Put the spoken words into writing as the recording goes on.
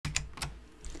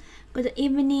Good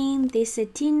evening, this is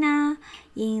Tina.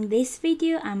 In this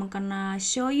video, I'm gonna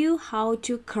show you how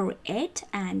to create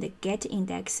and get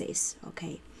indexes.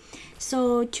 Okay,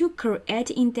 so to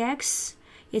create index,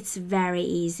 it's very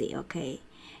easy. Okay,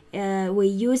 we're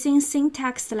using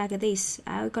syntax like this.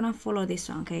 I'm gonna follow this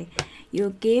one. Okay,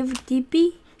 you give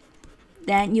DB,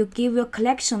 then you give your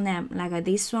collection name like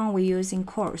this one. We're using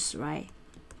course, right?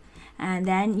 And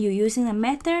then you're using a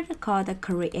method called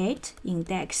create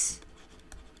index.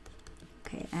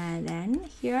 Okay, and then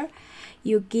here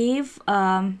you give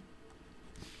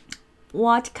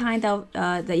what kind of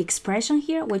the expression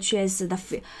here, which is the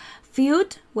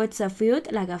field. What's a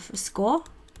field? Like a score.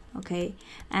 Okay,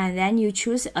 and then you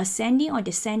choose ascending or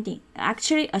descending.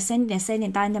 Actually, ascending and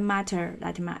descending doesn't matter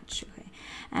that much. Okay,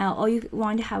 or you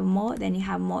want to have more, then you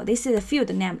have more. This is the field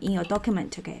name in your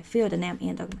document. Okay, field name in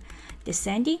your document.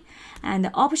 Descending, and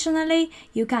optionally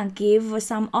you can give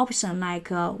some option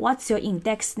like what's your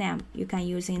index name. You can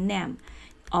use in name.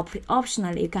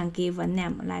 Optionally you can give a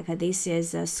name like this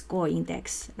is a score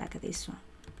index, like this one.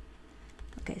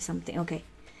 Okay, something. Okay,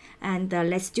 and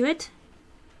let's do it.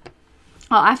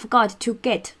 Oh, I forgot to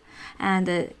get,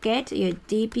 and get your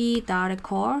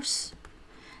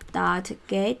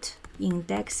db.course.get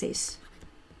indexes.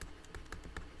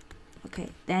 Okay,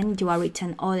 then you will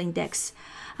return all index.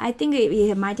 I think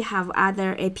it might have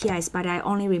other APIs, but I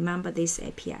only remember this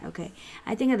API. Okay,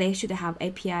 I think they should have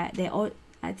API.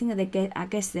 I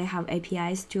guess they have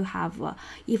APIs to have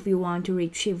if you want to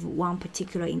retrieve one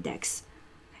particular index.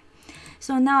 Okay.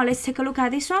 So now let's take a look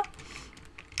at this one.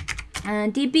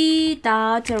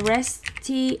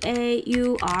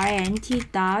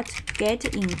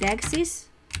 db.restaurant.get indexes.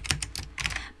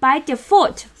 By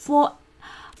default for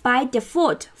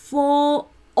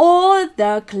all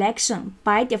the collection,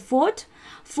 by default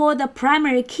for the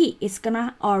primary key, it's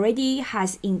gonna already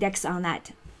has index on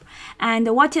that. And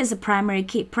what is the primary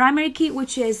key? Primary key,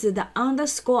 which is the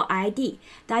underscore ID,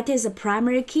 that is a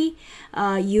primary key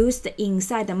used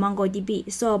inside the MongoDB.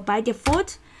 So by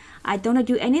default, I don't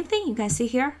do anything. You can see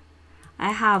here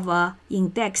I have a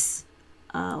index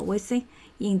with it.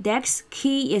 Index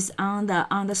key is on the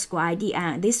underscore ID,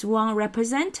 and this one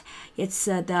represent it's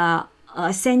the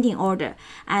ascending order,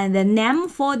 and the name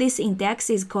for this index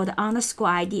is called underscore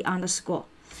ID underscore.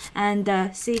 And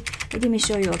see, let me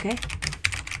show you. Okay,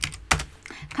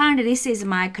 currently this is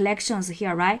my collections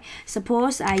here, right?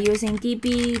 Suppose I using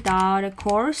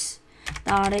db.course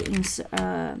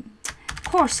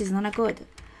course is not good,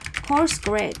 course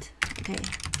grade. Okay,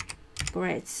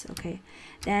 grades. Okay,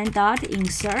 then dot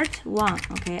insert one.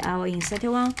 Okay, I will insert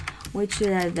one, which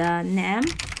the name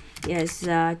is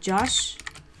Josh,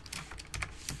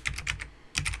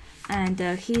 and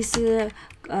his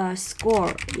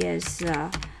score is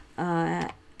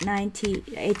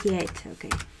 88. Okay,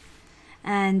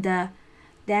 and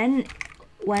then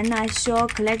when I show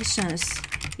collections,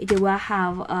 it will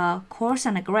have a course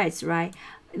and grades, right?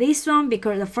 This one,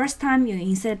 because the first time you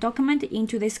insert a document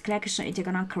into this collection, it's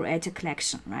gonna create a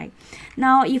collection, right?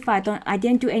 Now if I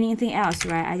didn't do anything else,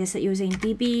 right? I just using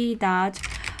db.course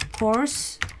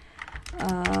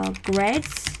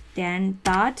grades, then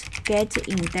dot get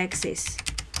indexes.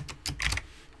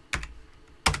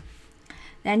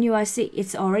 Then you will see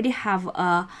it's already have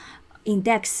a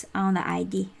index on the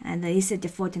ID, and this is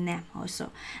default name also.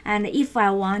 And if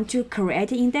I want to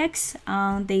create index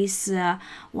on this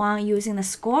one using the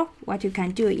score, what you can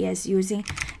do is using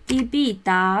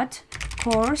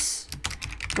db.course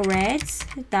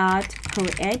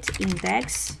grades.create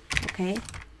index. Okay,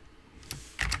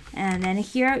 and then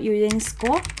here using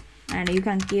score, and you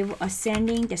can give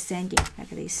ascending, descending like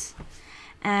this.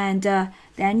 And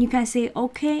then you can say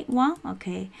okay, 1.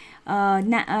 Okay,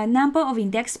 number of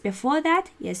index before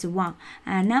that is 1,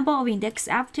 and number of index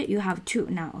after you have 2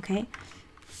 now. Okay,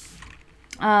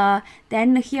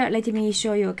 then here let me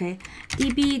show you. Okay,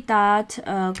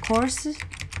 db.course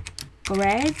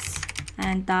grades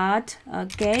and dot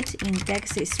get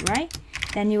indexes, right?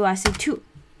 Then you will see 2.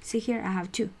 See here I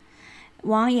have 2.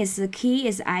 One is the key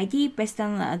is ID based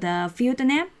on the field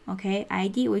name. Okay,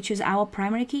 ID, which is our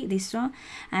primary key, this one,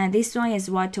 and this one is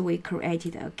what we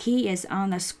created. A key is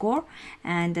on the score,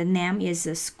 and the name is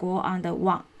the score on the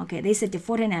 1. Okay, this is the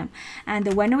default name.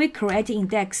 And when we create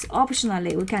index,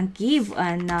 optionally we can give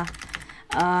an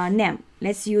name.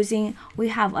 Let's using, we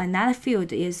have another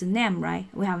field is name, right?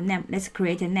 We have name. Let's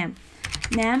create a name.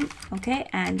 Okay,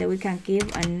 and we can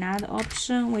give another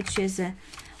option, which is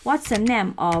what's the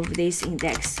name of this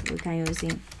index? We can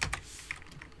using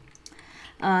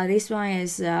this one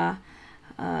is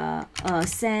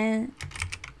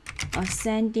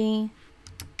ascending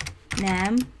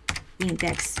name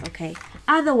index. Okay,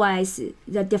 otherwise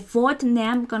the default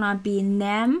name gonna be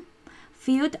name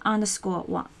field underscore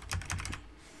 1.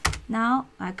 Now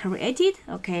I create it.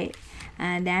 Okay,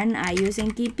 and then I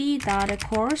using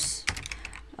db.course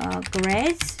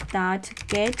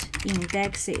grades.get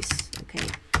indexes. Okay,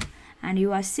 and you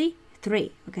will see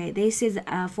 3. Okay, this is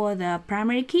for the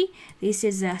primary key, this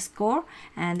is a score,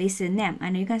 and this is name,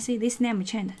 and you can see this name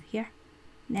changed here.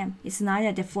 Name, it's not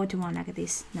a default one like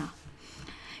this now.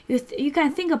 You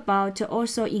can think about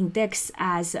also index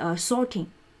as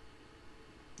sorting,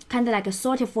 kind of like a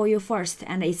sorted for you first,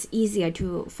 and it's easier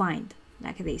to find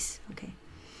like this. Okay,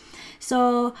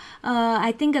 so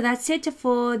I think that's it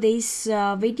for this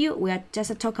video. We'll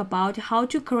just talk about how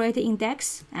to create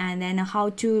index and then how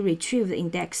to retrieve the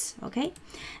index. Okay,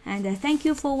 and thank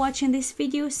you for watching this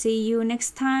video. See you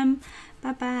next time.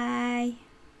 Bye bye.